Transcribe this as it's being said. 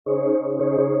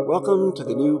Welcome to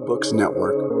the New Books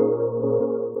Network.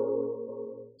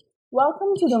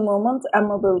 Welcome to the Moment and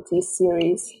Mobility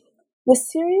series.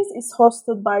 This series is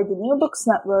hosted by the New Books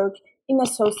Network in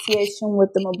association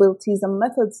with the Mobilities and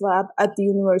Methods Lab at the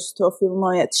University of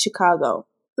Illinois at Chicago.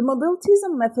 The Mobilities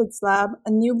and Methods Lab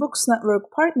and New Books Network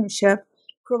partnership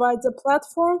provides a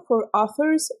platform for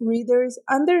authors, readers,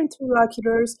 and their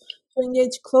interlocutors to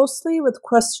engage closely with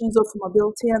questions of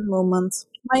mobility and movement.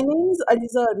 My name is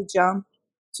Aliza Arıcan.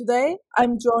 Today,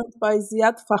 I'm joined by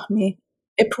Ziad Fahmy,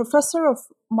 a professor of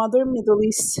modern Middle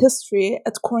East history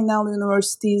at Cornell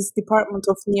University's Department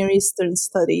of Near Eastern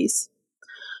Studies.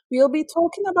 We'll be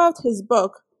talking about his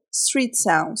book, Street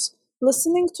Sounds: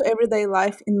 Listening to Everyday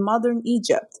Life in Modern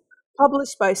Egypt,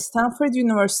 published by Stanford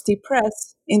University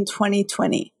Press in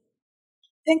 2020.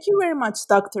 Thank you very much,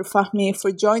 Dr. Fahmy,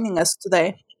 for joining us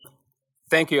today.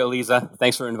 Thank you, Eliza.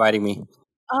 Thanks for inviting me.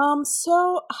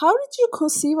 So how did you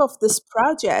conceive of this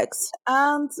project?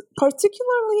 And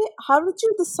particularly, how did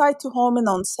you decide to home in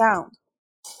on sound?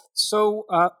 So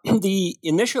the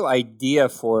initial idea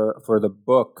for the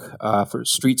book, for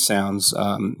Street Sounds,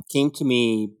 came to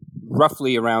me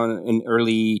roughly around in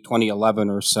early 2011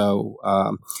 or so,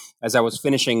 as I was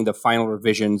finishing the final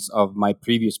revisions of my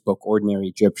previous book, Ordinary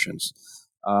Egyptians.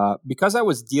 Because I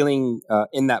was dealing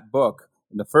in that book,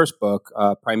 in the first book,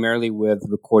 primarily with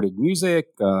recorded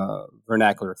music,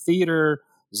 vernacular theater,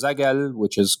 zagal,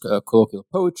 which is colloquial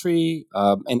poetry,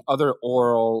 and other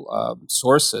oral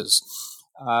sources.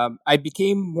 I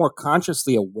became more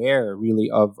consciously aware, really,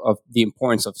 of the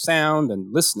importance of sound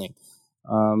and listening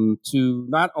to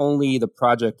not only the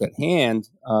project at hand,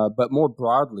 but more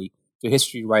broadly to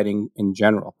history writing in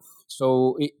general.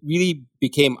 So it really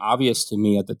became obvious to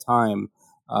me at the time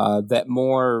that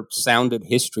more sounded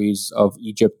histories of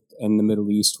Egypt and the Middle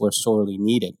East were sorely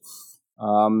needed.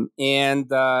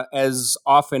 And as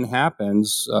often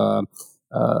happens,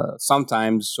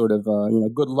 sometimes sort of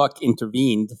good luck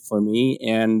intervened for me,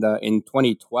 and in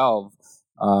 2012,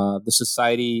 the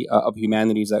Society of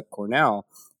Humanities at Cornell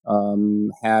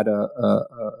had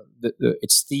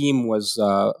its theme was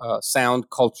sound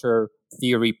culture,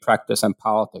 theory, practice, and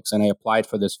politics, and I applied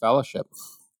for this fellowship.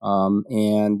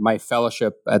 And my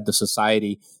fellowship at the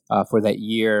Society for that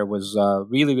year was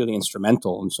really, really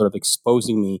instrumental in sort of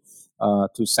exposing me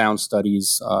to sound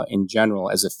studies in general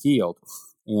as a field.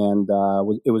 And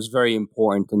it was very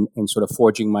important in sort of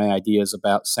forging my ideas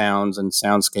about sounds and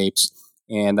soundscapes.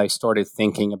 And I started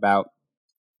thinking about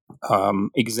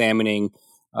examining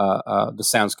the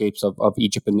soundscapes of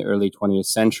Egypt in the early 20th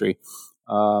century.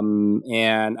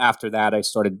 And after that, I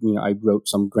wrote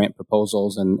some grant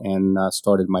proposals and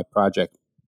started my project.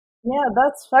 Yeah,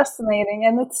 that's fascinating.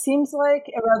 And it seems like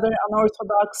a rather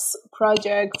unorthodox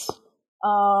project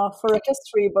for a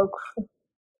history book,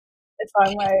 if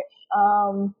I may.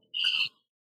 Um,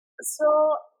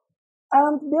 so,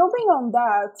 and building on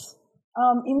that,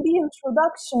 in the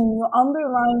introduction, you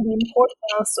underline the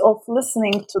importance of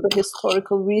listening to the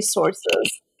historical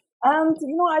resources. And,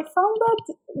 I found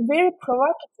that very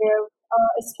provocative,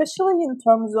 especially in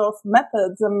terms of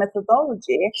methods and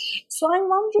methodology. So I'm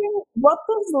wondering, what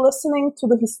does listening to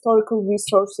the historical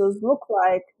resources look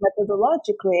like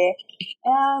methodologically?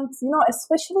 And,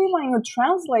 especially when you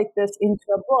translate this into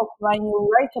a book, when you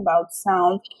write about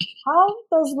sound, how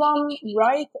does one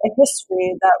write a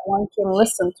history that one can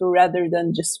listen to rather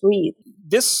than just read?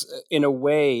 This, in a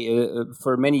way,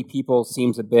 for many people,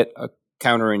 seems a bit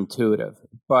counterintuitive,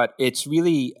 but it's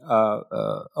really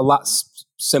a lot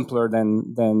simpler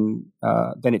than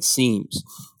it seems.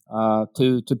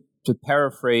 To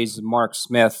paraphrase Mark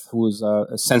Smith, who is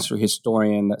a sensory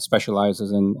historian that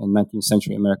specializes in 19th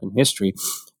century American history,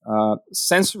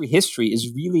 sensory history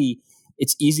is really,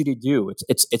 it's easy to do.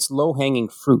 It's low hanging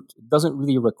fruit. It doesn't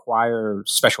really require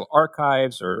special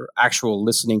archives or actual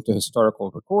listening to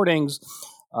historical recordings.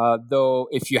 Though,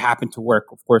 if you happen to work,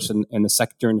 of course,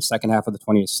 during the second half of the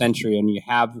 20th century, and you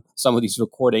have some of these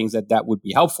recordings, that would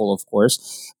be helpful, of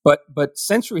course. But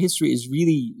sensory history is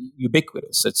really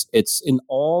ubiquitous. It's in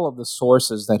all of the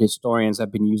sources that historians have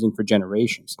been using for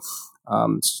generations.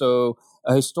 So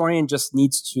a historian just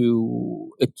needs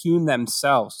to attune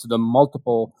themselves to the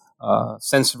multiple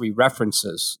sensory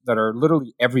references that are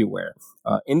literally everywhere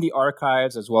in the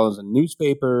archives, as well as in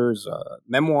newspapers,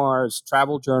 memoirs,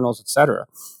 travel journals, etc.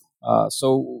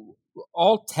 So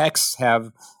all texts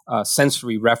have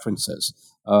sensory references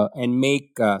and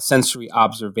make sensory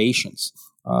observations.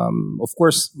 Of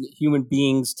course, human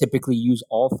beings typically use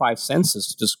all five senses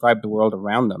to describe the world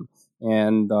around them,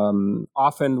 and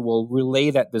often will relay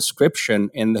that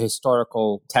description in the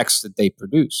historical text that they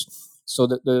produce. So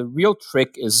the real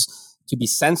trick is to be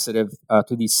sensitive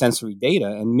to these sensory data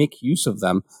and make use of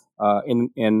them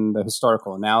in the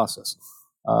historical analysis.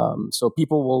 So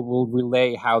people will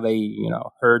relay how they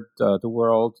heard the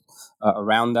world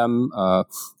around them,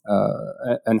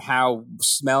 and how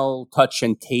smell, touch,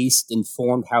 and taste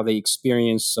informed how they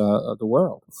experience the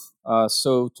world.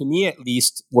 So to me, at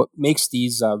least, what makes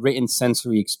these written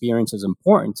sensory experiences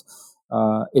important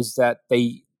is that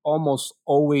they almost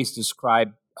always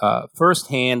describe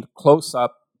firsthand,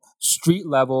 close-up,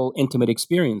 street-level, intimate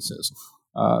experiences.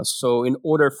 So in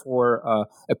order for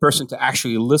a person to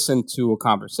actually listen to a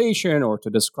conversation or to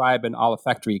describe an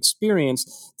olfactory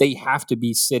experience, they have to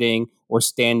be sitting or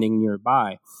standing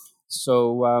nearby.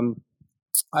 So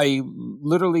I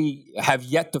literally have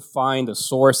yet to find a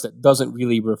source that doesn't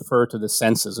really refer to the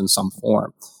senses in some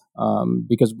form.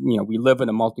 Because we live in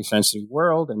a multisensory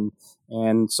world,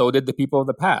 and so did the people of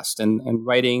the past. And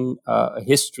writing a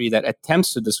history that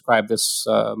attempts to describe this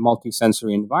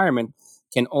multisensory environment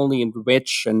can only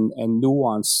enrich and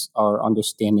nuance our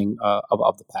understanding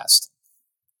of the past.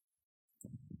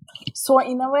 So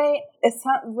in a way,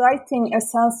 writing a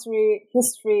sensory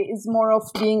history is more of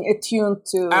being attuned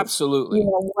to absolutely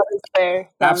what is there.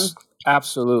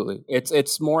 Absolutely,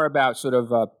 it's more about sort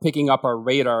of picking up our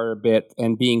radar a bit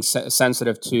and being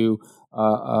sensitive to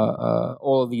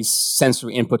all of these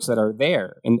sensory inputs that are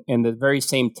there in the very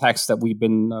same text that we've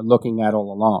been looking at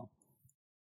all along.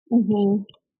 Mm-hmm.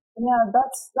 Yeah,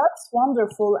 that's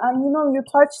wonderful. And you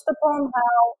touched upon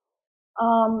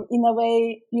how, in a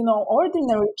way,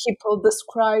 ordinary people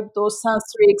describe those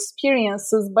sensory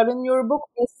experiences. But in your book,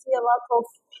 we see a lot of,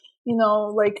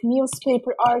 like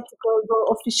newspaper articles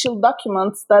or official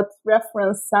documents that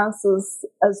reference senses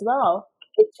as well,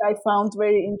 which I found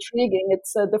very intriguing.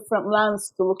 It's a different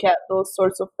lens to look at those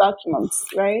sorts of documents,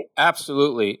 right?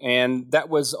 Absolutely, and that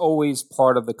was always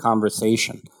part of the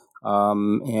conversation.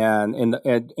 And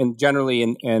generally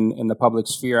in the public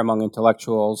sphere among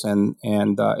intellectuals and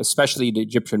especially the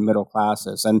Egyptian middle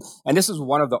classes. And this is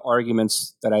one of the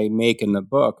arguments that I make in the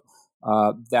book,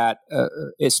 that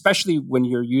especially when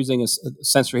you're using a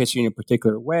sensory history in a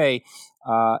particular way,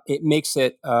 it makes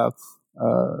it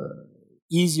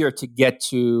easier to get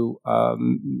to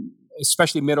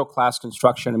especially middle class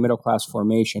construction and middle class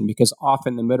formation, because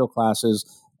often the middle classes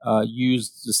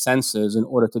use the senses in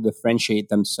order to differentiate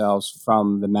themselves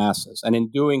from the masses. And in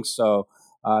doing so,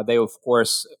 they, of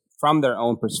course, from their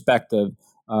own perspective,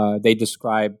 they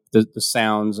describe the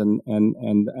sounds and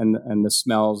the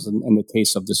smells and the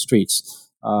tastes of the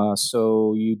streets.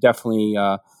 So you definitely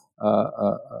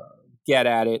get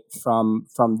at it from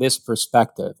this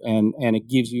perspective, and it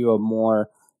gives you a more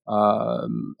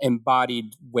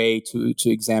embodied way to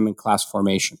examine class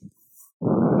formation.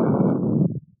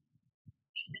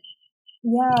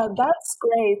 Yeah, that's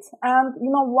great. And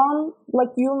one, like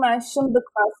you mentioned, the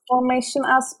class formation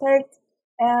aspect,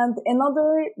 and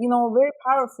another, very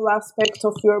powerful aspect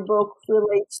of your book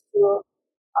relates to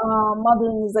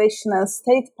modernization and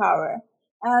state power.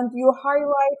 And you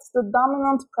highlight the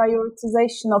dominant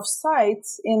prioritization of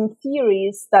sites in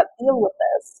theories that deal with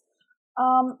this.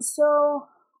 So,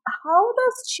 how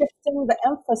does shifting the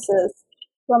emphasis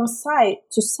from sight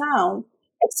to sound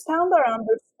expand our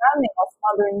understanding of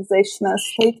modernization and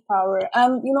state power?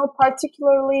 And,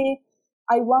 particularly,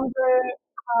 I wonder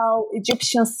how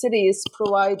Egyptian cities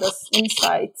provide us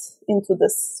insight into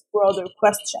this broader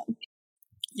question.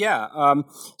 Yeah.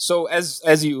 So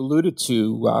as you alluded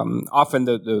to, often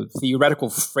the theoretical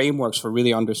frameworks for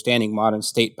really understanding modern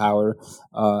state power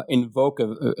invoke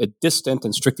a distant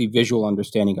and strictly visual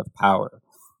understanding of power.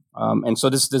 And so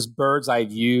this bird's eye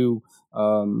view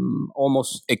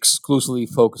almost exclusively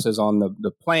focuses on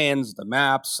the plans, the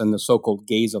maps, and the so-called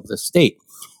gaze of the state.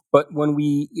 But when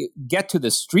we get to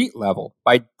the street level,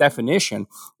 by definition,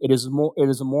 it is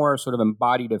a more sort of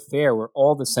embodied affair where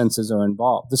all the senses are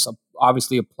involved. This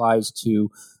obviously applies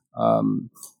to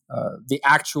the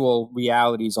actual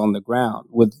realities on the ground,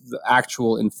 with the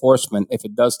actual enforcement, if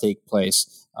it does take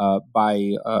place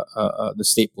by the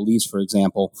state police, for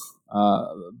example.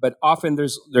 But often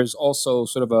there's also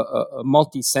sort of a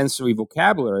multi-sensory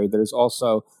vocabulary that is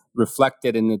also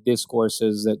reflected in the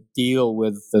discourses that deal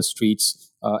with the streets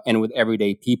and with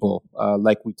everyday people,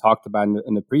 like we talked about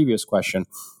in the previous question.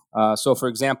 So, for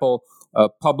example,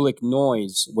 public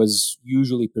noise was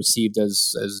usually perceived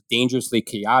as dangerously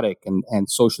chaotic and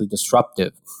socially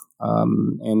disruptive,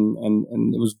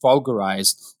 and it was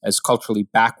vulgarized as culturally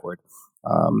backward,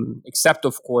 except,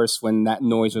 of course, when that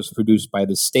noise was produced by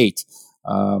the state.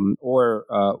 Or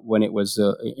when it was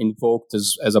invoked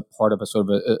as a part of a sort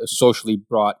of a socially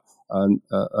broad,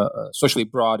 sort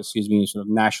of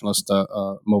nationalist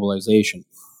mobilization.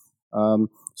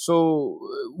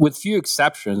 with few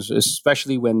exceptions,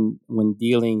 especially when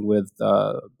dealing with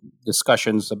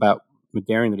discussions about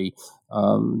modernity,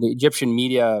 the Egyptian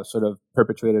media sort of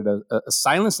perpetrated a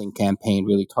silencing campaign,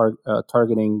 really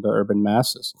targeting the urban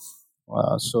masses.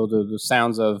 So the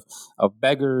sounds of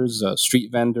beggars,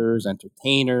 street vendors,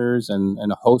 entertainers,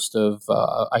 and a host of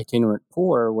itinerant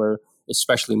poor were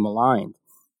especially maligned.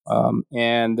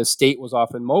 And the state was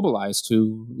often mobilized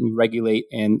to regulate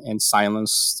and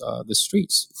silence the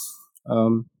streets.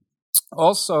 Um,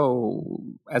 Also,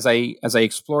 as I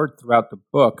explored throughout the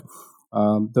book,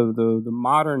 the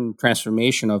modern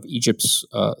transformation of Egypt's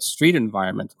street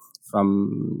environment,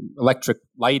 from electric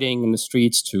lighting in the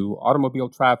streets to automobile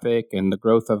traffic and the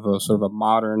growth of a sort of a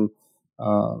modern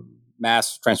uh,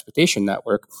 mass transportation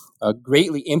network,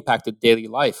 greatly impacted daily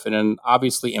life in an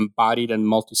obviously embodied and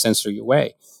multisensory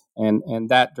way. And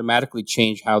that dramatically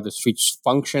changed how the streets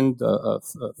functioned,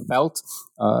 felt,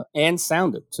 and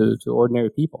sounded to ordinary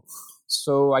people.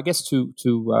 So I guess to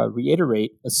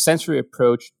reiterate, a sensory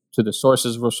approach to the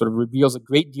sources sort of reveals a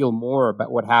great deal more about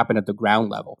what happened at the ground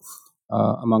level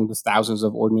among the thousands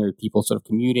of ordinary people sort of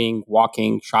commuting,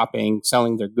 walking, shopping,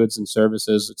 selling their goods and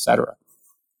services, etc.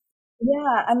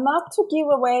 Yeah, and not to give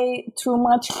away too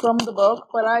much from the book,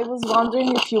 but I was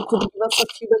wondering if you could give us a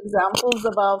few examples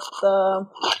about the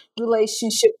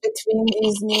relationship between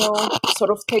these new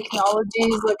sort of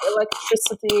technologies like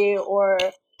electricity or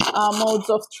modes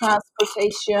of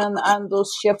transportation and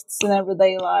those shifts in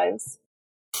everyday lives.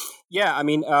 Yeah, I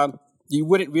mean, you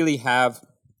wouldn't really have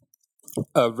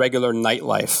a regular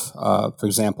nightlife, for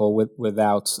example,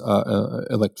 without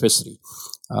electricity.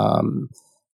 Um,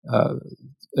 uh,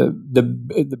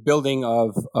 the building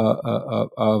of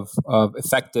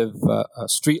effective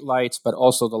street lights, but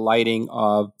also the lighting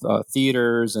of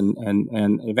theaters, and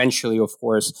eventually, of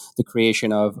course, the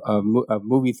creation of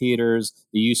movie theaters,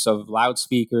 the use of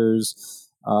loudspeakers,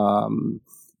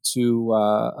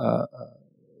 to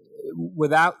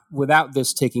without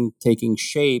this taking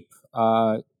shape.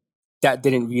 That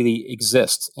didn't really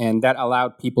exist, and that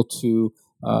allowed people to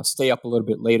stay up a little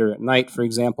bit later at night, for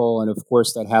example, and of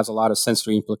course that has a lot of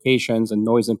sensory implications and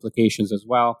noise implications as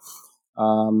well.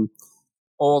 Um,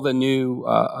 all the new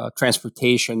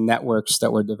transportation networks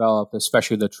that were developed,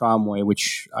 especially the tramway,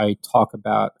 which I talk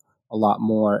about a lot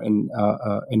more in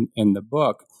the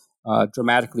book,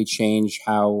 dramatically changed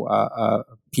how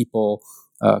people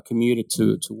commuted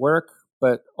to work,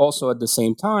 but also at the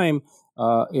same time,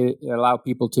 it allowed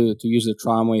people to use the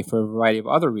tramway for a variety of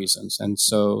other reasons. And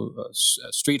so,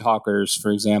 street hawkers, for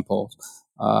example,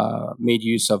 made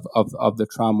use of the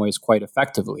tramways quite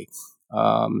effectively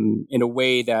in a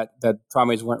way that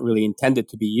tramways weren't really intended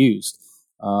to be used.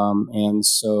 And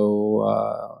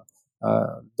so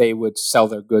they would sell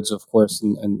their goods, of course,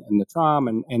 in the tram,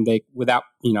 and they, without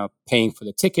paying for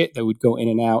the ticket, they would go in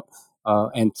and out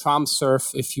and tram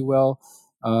surf, if you will.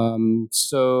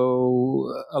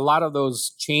 So a lot of those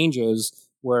changes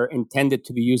were intended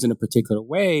to be used in a particular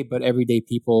way, but everyday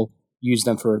people use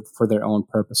them for their own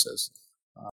purposes.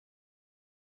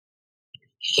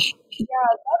 Yeah,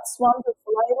 that's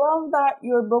wonderful. I love that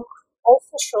your book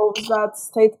also shows that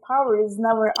state power is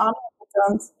never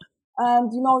omnipotent.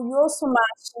 And you also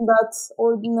mentioned that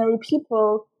ordinary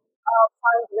people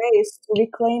find ways to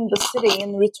reclaim the city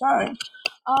in return.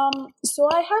 So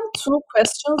I have two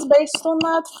questions based on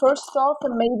that. First off,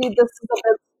 and maybe this is a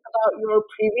bit about your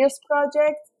previous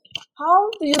project. How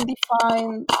do you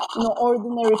define,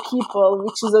 ordinary people,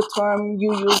 which is a term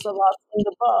you use a lot in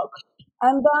the book?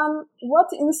 And then, what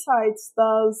insights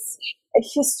does a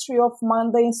history of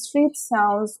mundane street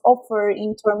sounds offer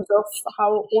in terms of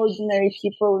how ordinary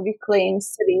people reclaim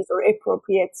cities or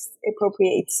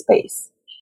appropriate space?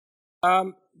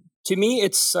 Um, to me,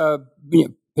 it's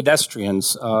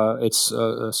pedestrians, it's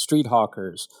street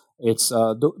hawkers. It's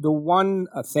the one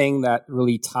thing that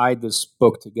really tied this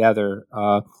book together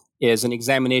is an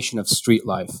examination of street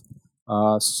life.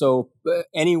 So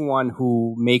anyone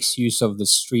who makes use of the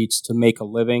streets to make a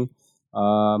living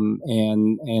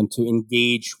and to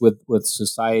engage with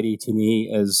society, to me,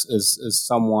 is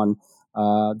someone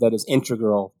that is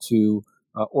integral to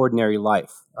ordinary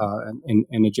life in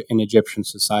Egyptian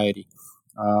society.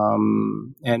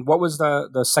 And what was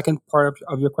the second part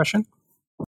of your question?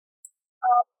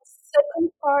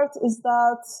 Second part is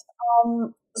that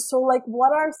so like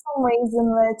what are some ways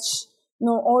in which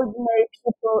ordinary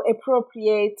people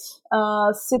appropriate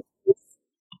cities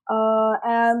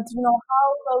and how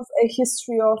does a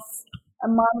history of a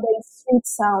mundane street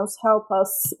sounds help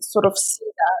us sort of see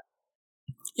that?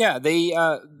 Yeah,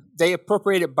 they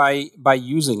appropriate it by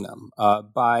using them,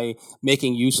 by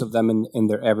making use of them in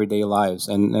their everyday lives,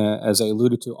 and as I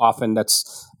alluded to, often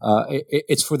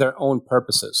it's for their own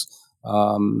purposes.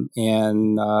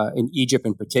 And in Egypt,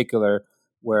 in particular,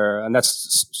 and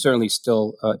that's certainly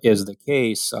still is the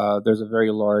case, there's a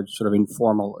very large sort of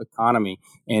informal economy,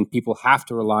 and people have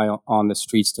to rely on the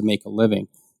streets to make a living,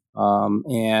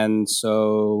 and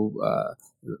so.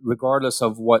 Regardless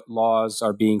of what laws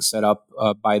are being set up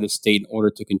by the state in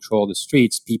order to control the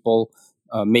streets, people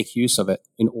make use of it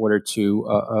in order to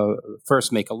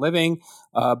first make a living,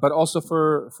 but also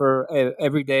for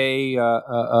everyday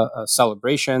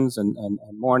celebrations and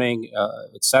mourning,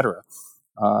 etc.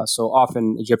 So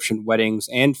often Egyptian weddings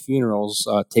and funerals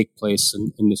take place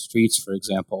in the streets, for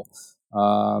example,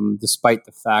 despite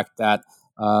the fact that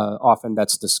often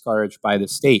that's discouraged by the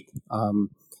state.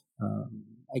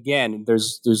 Again,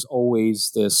 there's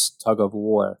always this tug of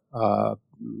war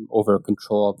over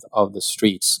control of the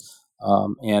streets,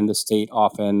 and the state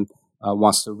often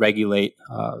wants to regulate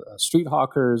street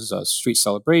hawkers, street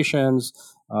celebrations.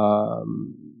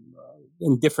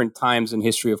 In different times in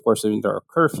history, of course, there are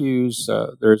curfews.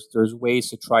 There's ways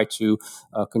to try to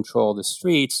control the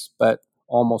streets, but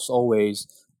almost always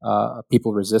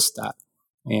people resist that.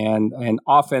 And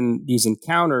often these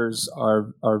encounters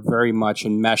are very much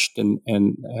enmeshed in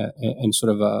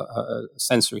sort of a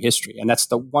sensory history, and that's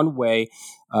the one way,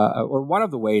 or one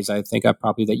of the ways I think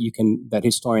probably that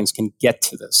historians can get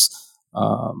to this,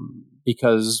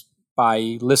 because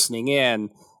by listening in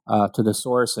to the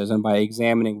sources and by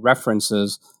examining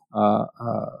references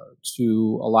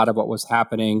to a lot of what was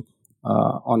happening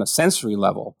on a sensory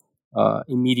level,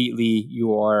 immediately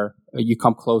you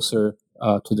come closer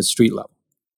to the street level.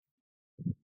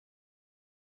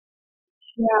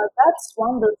 Yeah, that's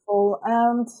wonderful.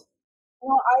 And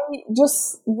I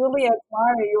just really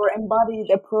admire your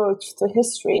embodied approach to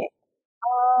history.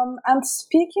 And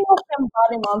speaking of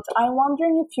embodiment, I'm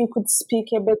wondering if you could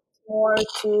speak a bit more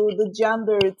to the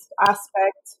gendered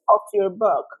aspect of your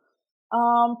book.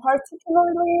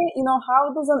 Particularly,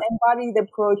 how does an embodied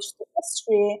approach to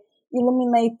history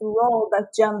illuminate the role that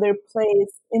gender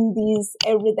plays in these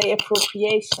everyday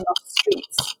appropriation of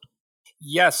streets?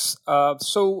 Yes.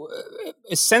 So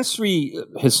a sensory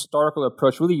historical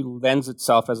approach really lends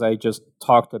itself, as I just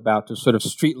talked about, to sort of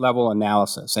street level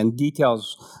analysis and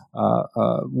details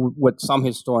what some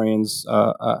historians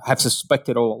have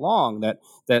suspected all along,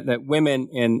 that women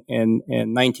in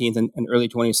 19th and early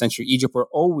 20th century Egypt were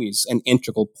always an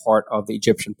integral part of the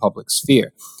Egyptian public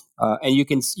sphere. And you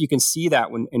can see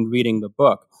that when in reading the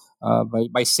book,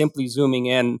 by simply zooming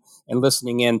in and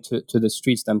listening in to the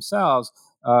streets themselves.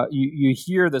 You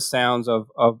hear the sounds of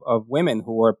women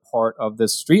who are part of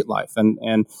this street life,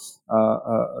 and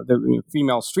the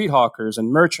female street hawkers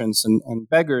and merchants and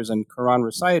beggars and Quran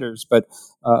reciters, but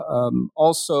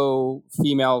also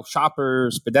female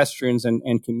shoppers, pedestrians,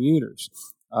 and commuters.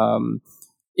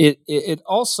 It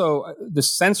also, the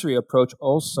sensory approach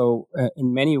also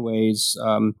in many ways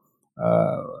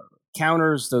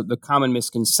counters the common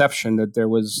misconception that there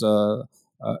was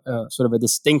sort of a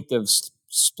distinctive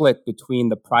split between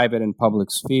the private and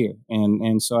public sphere.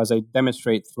 And so, as I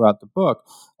demonstrate throughout the book,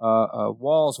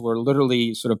 walls were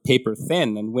literally sort of paper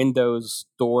thin, and windows,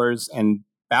 doors, and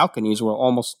balconies were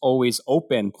almost always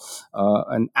open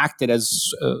and acted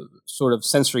as sort of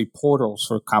sensory portals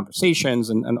for conversations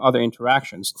and other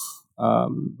interactions.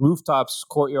 Rooftops,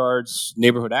 courtyards,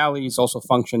 neighborhood alleys also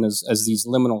function as these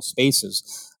liminal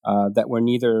spaces that were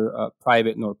neither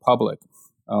private nor public.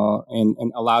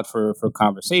 And allowed for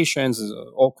conversations,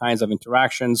 all kinds of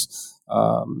interactions.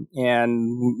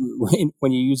 And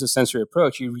when you use a sensory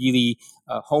approach, you really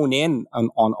hone in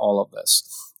on all of this.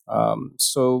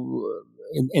 So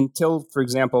until, for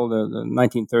example, the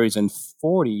 1930s and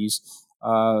 40s,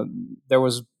 there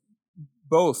was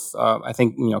both, I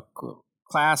think,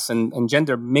 class and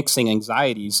gender mixing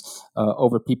anxieties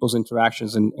over people's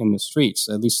interactions in the streets,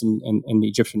 at least in the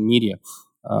Egyptian media.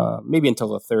 Maybe until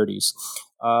the 30s.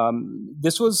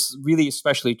 This was really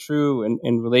especially true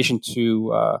in relation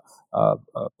to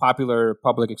popular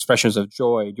public expressions of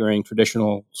joy during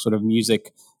traditional sort of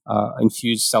music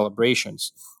infused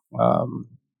celebrations.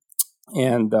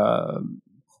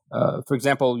 For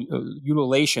example,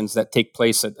 ululations that take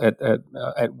place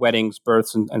at weddings,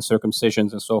 births, and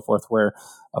circumcisions and so forth were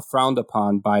frowned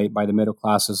upon by the middle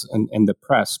classes and the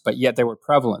press, but yet they were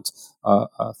prevalent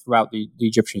throughout the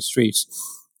Egyptian streets.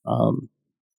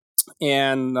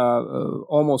 And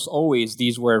almost always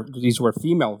these were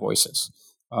female voices.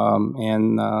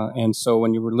 And so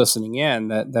when you were listening in,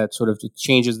 that sort of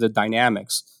changes the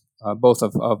dynamics both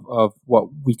of what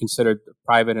we considered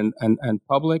private and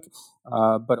public,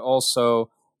 but also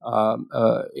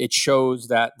it shows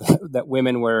that that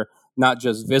women were not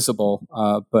just visible,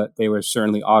 but they were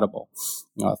certainly audible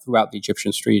throughout the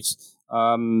Egyptian streets.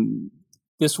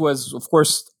 This was, of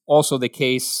course, also the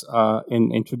case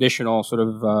in traditional sort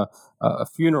of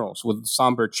funerals with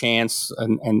somber chants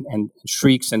and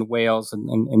shrieks and wails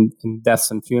and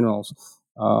deaths and funerals.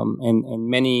 And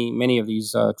many of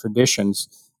these traditions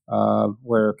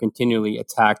were continually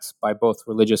attacked by both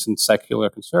religious and secular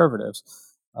conservatives.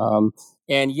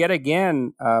 And yet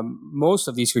again, most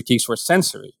of these critiques were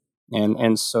sensory.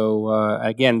 And so,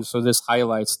 again, so this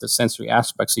highlights the sensory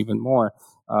aspects even more.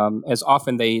 As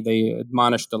often they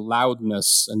admonish the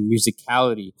loudness and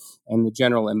musicality and the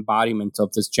general embodiment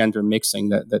of this gender mixing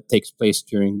that takes place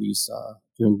during these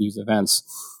events.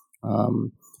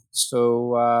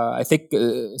 So I think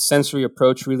sensory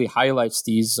approach really highlights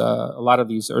these a lot of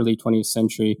these early 20th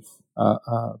century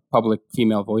public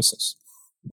female voices.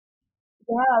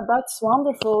 Yeah, that's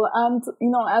wonderful. And,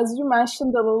 as you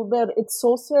mentioned a little bit, it's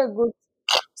also a good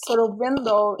sort of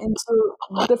window into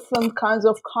different kinds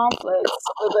of conflicts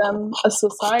within a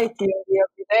society in the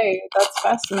everyday. That's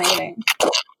fascinating.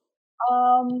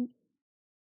 So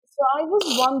I was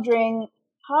wondering,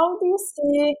 how do you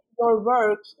see your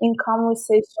work in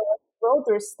conversation with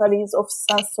broader studies of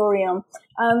sensorium?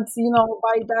 And,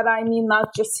 by that I mean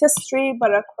not just history,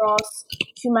 but across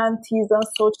humanities and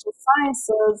social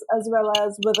sciences, as well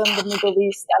as within the Middle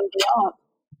East and beyond.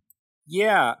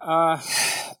 Yeah,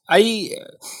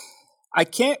 I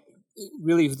can't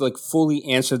really fully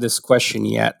answer this question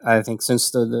yet. I think since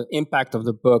the impact of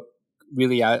the book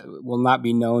really will not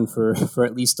be known for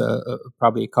at least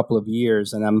probably a couple of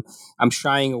years, and I'm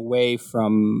shying away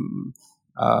from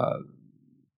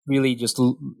really just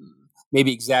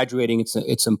maybe exaggerating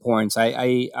its importance.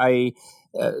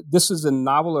 This is a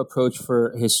novel approach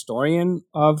for a historian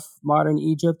of modern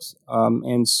Egypt,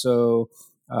 and so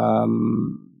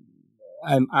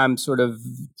I'm sort of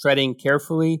treading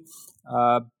carefully.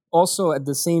 Also, at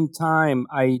the same time,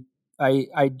 I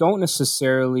don't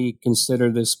necessarily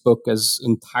consider this book as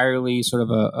entirely sort of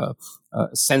a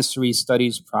sensory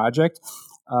studies project.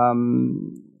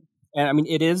 And I mean,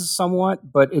 it is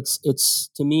somewhat, but it's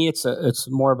to me, it's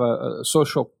more of a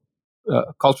social,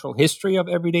 cultural history of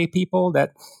everyday people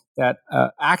that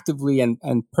actively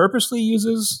and purposely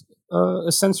uses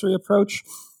a sensory approach.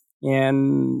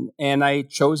 And I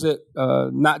chose it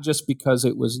not just because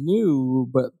it was new,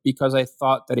 but because I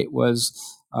thought that it was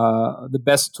the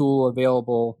best tool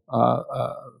available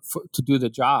to do the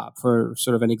job for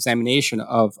sort of an examination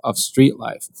of street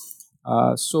life.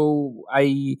 So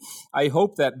I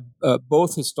hope that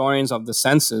both historians of the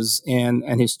senses and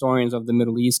historians of the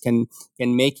Middle East can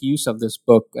make use of this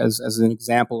book as an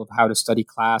example of how to study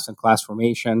class and class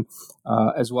formation,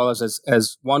 as well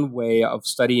as one way of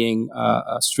studying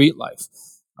street life.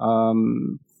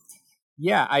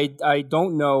 Yeah, I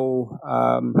don't know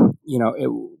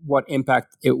what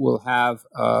impact it will have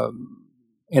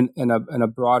in a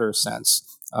broader sense.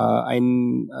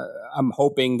 I'm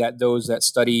hoping that those that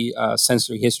study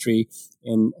sensory history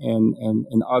in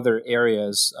other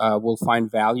areas will find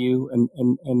value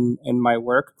in my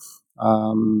work.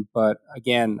 But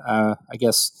again, I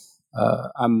guess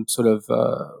I'm sort of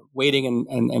waiting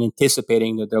and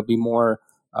anticipating that there'll be more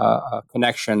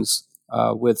connections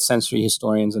with sensory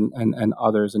historians and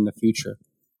others in the future.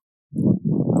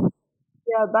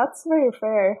 Yeah, that's very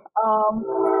fair.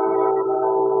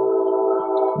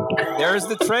 There's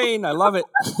the train. I love it.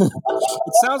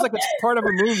 It sounds like it's part of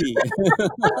a movie.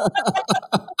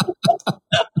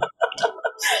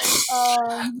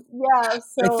 Yeah,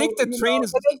 so I think the train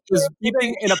is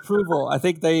beeping in approval. I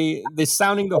think they're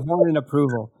sounding the horn in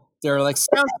approval. They're like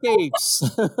soundscapes.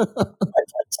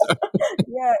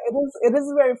 Yeah, it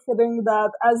is very fitting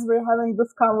that as we're having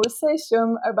this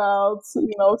conversation about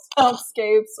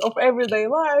soundscapes of everyday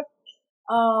life,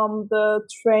 the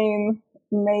train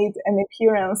made an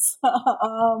appearance.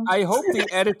 I hope the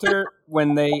editor,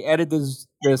 when they edit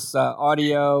this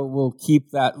audio, will keep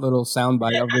that little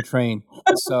soundbite of the train.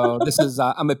 So this is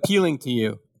I'm appealing to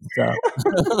you. So.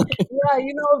 Yeah,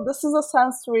 this is a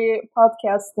sensory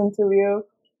podcast interview.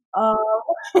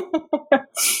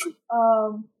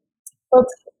 But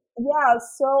yeah,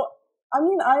 so I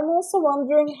mean, I'm also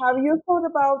wondering, have you thought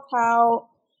about how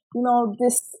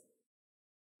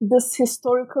this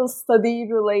historical study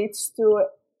relates to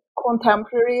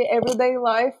contemporary everyday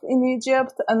life in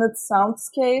Egypt and its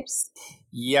soundscapes?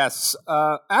 Yes,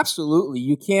 absolutely.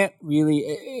 You can't really,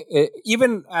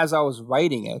 even as I was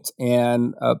writing it,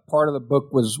 and part of the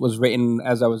book was written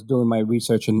as I was doing my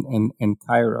research in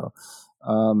Cairo.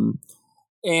 Um,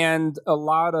 and a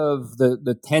lot of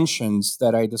the tensions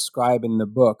that I describe in the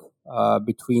book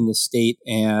between the state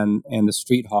and the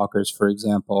street hawkers, for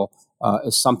example,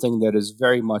 is something that is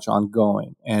very much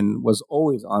ongoing and was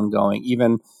always ongoing.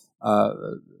 Even uh,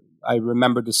 I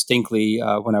remember distinctly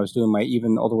when I was doing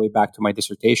even all the way back to my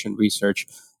dissertation research,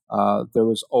 there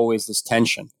was always this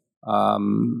tension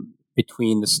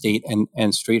between the state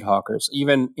and street hawkers.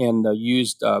 Even in the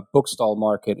used bookstall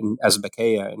market in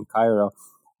Ezbekeya in Cairo,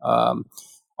 um,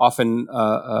 often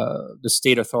the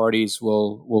state authorities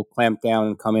will clamp down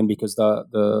and come in because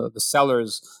the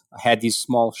sellers had these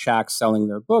small shacks selling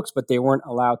their books, but they weren't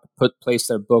allowed to place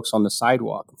their books on the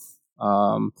sidewalk.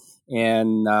 Um,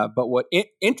 and but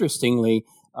interestingly,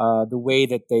 the way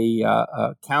that they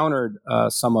countered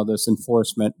some of this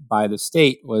enforcement by the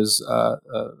state was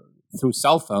through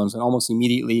cell phones, and almost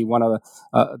immediately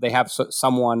they have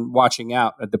someone watching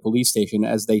out at the police station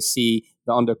as they see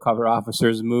the undercover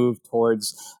officers move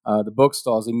towards the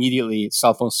bookstalls. Immediately,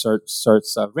 cell phone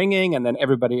starts ringing, and then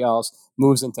everybody else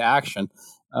moves into action.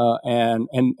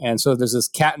 And so there's this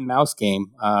cat and mouse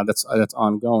game that's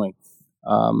ongoing.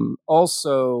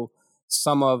 Also,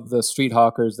 some of the street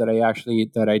hawkers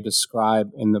that I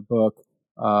describe in the book,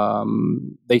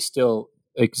 they still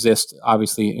exist,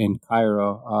 obviously, in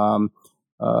Cairo.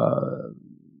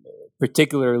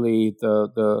 Particularly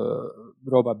the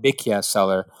Robabikia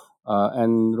seller,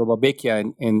 and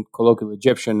Robabikia in colloquial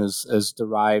Egyptian is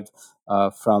derived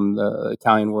from the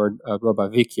Italian word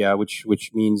Robavikia,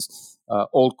 which means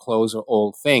old clothes or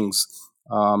old things.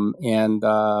 And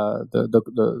the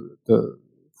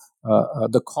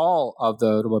call of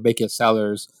the Robabikia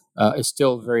sellers is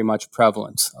still very much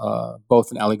prevalent,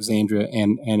 both in Alexandria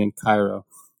and in Cairo.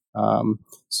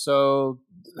 So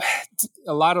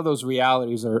a lot of those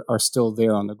realities are still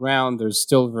there on the ground. There's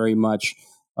still very much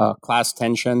class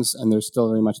tensions, and there's still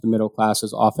very much the middle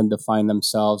classes often define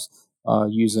themselves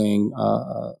using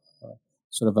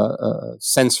sort of a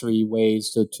sensory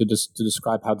ways to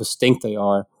describe how distinct they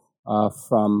are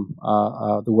from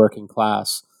the working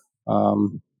class.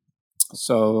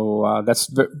 So that's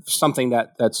something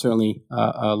that certainly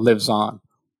lives on.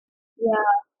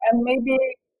 Yeah, and maybe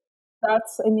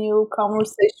that's a new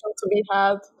conversation to be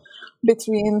had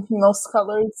between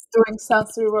scholars doing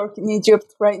sensory work in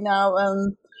Egypt right now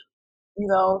and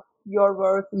your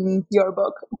work in your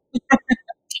book.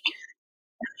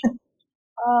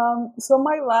 So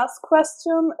my last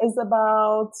question is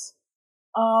about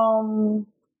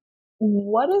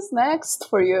what is next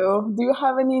for you? Do you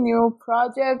have any new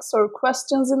projects or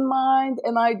questions in mind?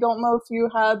 And I don't know if you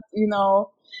had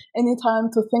any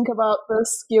time to think about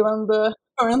this given the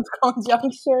current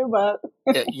conjuncture, but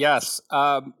Yes.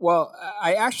 Well,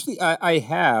 I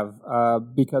have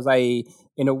because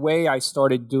in a way, I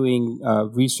started doing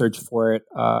research for it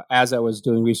as I was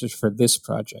doing research for this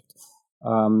project.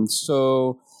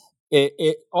 So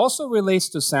it also relates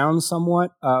to sound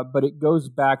somewhat, but it goes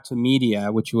back to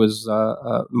media, which was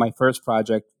my first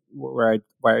project where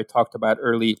I talked about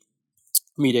early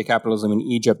media capitalism in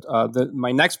Egypt.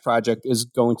 My next project is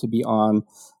going to be on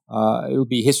it will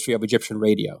be history of Egyptian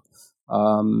radio.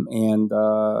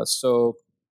 So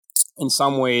in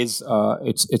some ways,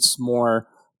 it's more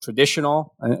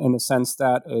traditional in the sense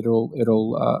that it'll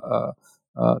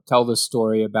tell the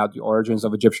story about the origins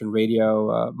of Egyptian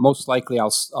radio. Most likely,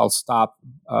 I'll stop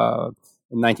in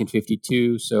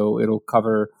 1952, so it'll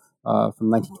cover from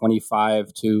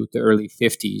 1925 to the early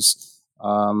 50s.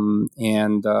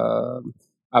 And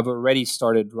I've already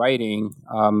started writing.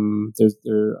 I'm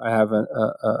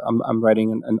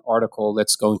writing an article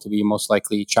that's going to be most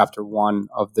likely chapter 1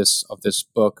 of this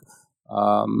book,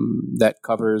 that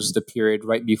covers the period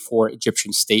right before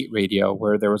Egyptian state radio,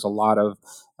 where there was a lot of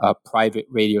private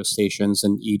radio stations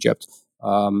in Egypt.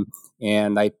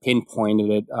 And I pinpointed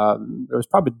it. There was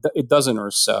probably a dozen or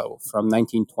so from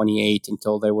 1928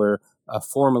 until they were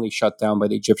formally shut down by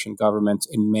the Egyptian government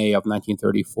in May of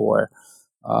 1934.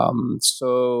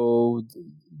 So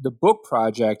the book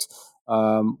project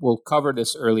will cover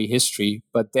this early history,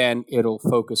 but then it'll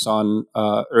focus on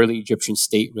early Egyptian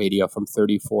state radio from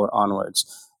 34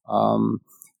 onwards.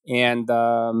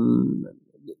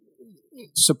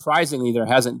 Surprisingly, there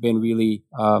hasn't been really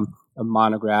a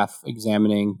monograph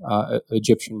examining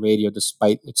Egyptian radio,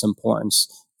 despite its importance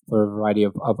for a variety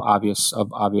of obvious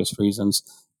reasons.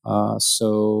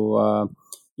 So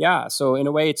in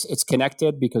a way, it's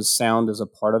connected because sound is a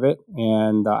part of it,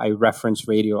 and I reference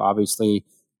radio obviously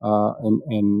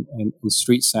in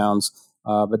street sounds,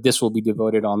 but this will be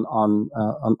devoted on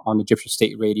Egyptian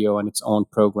state radio and its own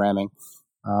programming.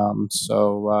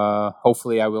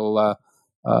 Hopefully, I will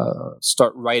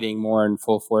start writing more in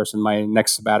full force in my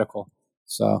next sabbatical.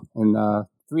 So in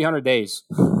 300 days.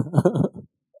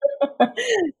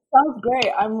 Sounds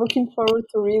great. I'm looking forward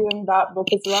to reading that book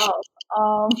as well.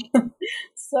 Um,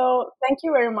 so, thank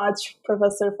you very much,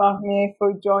 Professor Fahmy,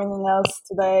 for joining us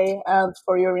today and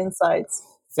for your insights.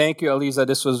 Thank you, Aliza.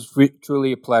 This was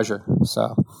truly a pleasure.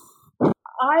 So,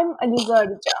 I'm Aliza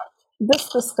Arıcan. This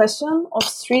discussion of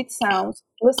street sounds,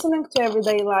 listening to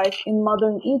everyday life in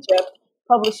modern Egypt,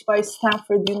 published by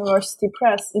Stanford University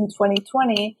Press in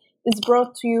 2020, is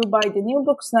brought to you by the New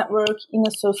Books Network in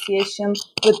association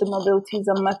with the Mobilities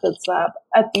and Methods Lab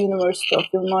at the University of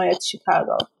Illinois at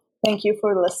Chicago. Thank you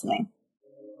for listening.